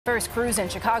First crews in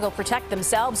Chicago protect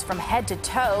themselves from head to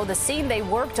toe, the scene they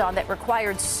worked on that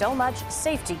required so much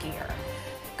safety gear.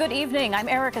 Good evening, I'm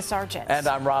Erica Sargent. And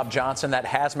I'm Rob Johnson. That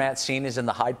hazmat scene is in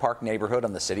the Hyde Park neighborhood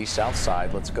on the city's south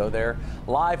side. Let's go there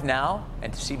live now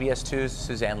and to CBS 2's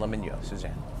Suzanne Le Mignot.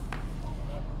 Suzanne.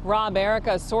 Rob,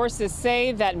 Erica, sources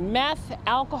say that meth,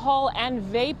 alcohol, and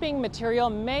vaping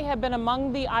material may have been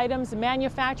among the items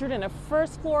manufactured in a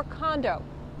first-floor condo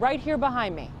right here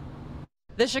behind me.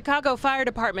 The Chicago Fire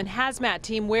Department hazmat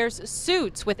team wears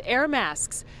suits with air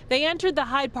masks. They entered the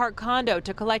Hyde Park condo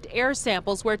to collect air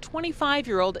samples where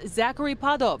 25-year-old Zachary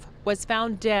Padov was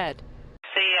found dead.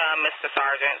 Mr.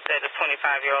 Sargent said his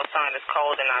 25-year-old son is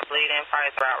cold and not bleeding.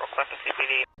 Fire route requesting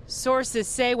CPD. Sources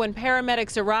say when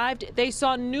paramedics arrived, they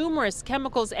saw numerous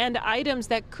chemicals and items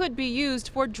that could be used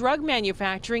for drug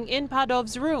manufacturing in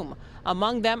Padov's room.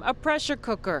 Among them, a pressure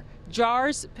cooker,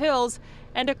 jars, pills,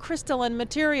 and a crystalline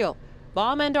material.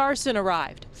 Bomb and arson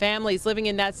arrived. Families living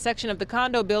in that section of the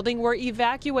condo building were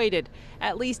evacuated.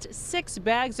 At least 6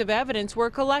 bags of evidence were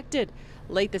collected.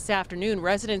 Late this afternoon,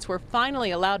 residents were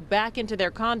finally allowed back into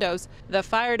their condos. The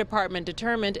fire department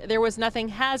determined there was nothing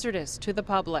hazardous to the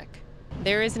public.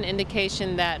 There is an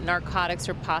indication that narcotics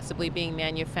are possibly being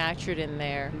manufactured in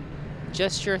there.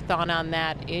 Just your thought on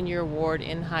that in your ward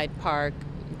in Hyde Park,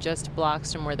 just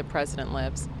blocks from where the president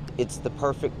lives. It's the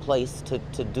perfect place to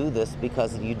do this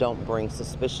because you don't bring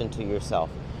suspicion to yourself.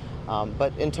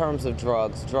 But in terms of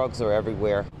drugs are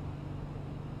everywhere.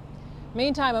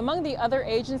 Meantime, among the other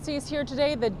agencies here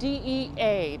today, the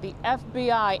DEA, the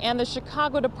FBI, and the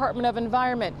Chicago Department of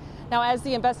Environment. Now, as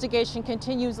the investigation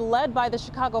continues, led by the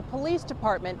Chicago Police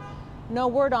Department, no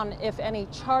word on if any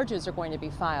charges are going to be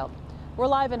filed. We're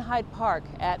live in Hyde Park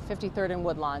at 53rd and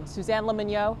Woodlawn. Suzanne Le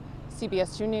Mignot,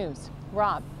 CBS 2 News.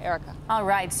 Rob, Erica. All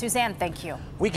right, Suzanne, thank you.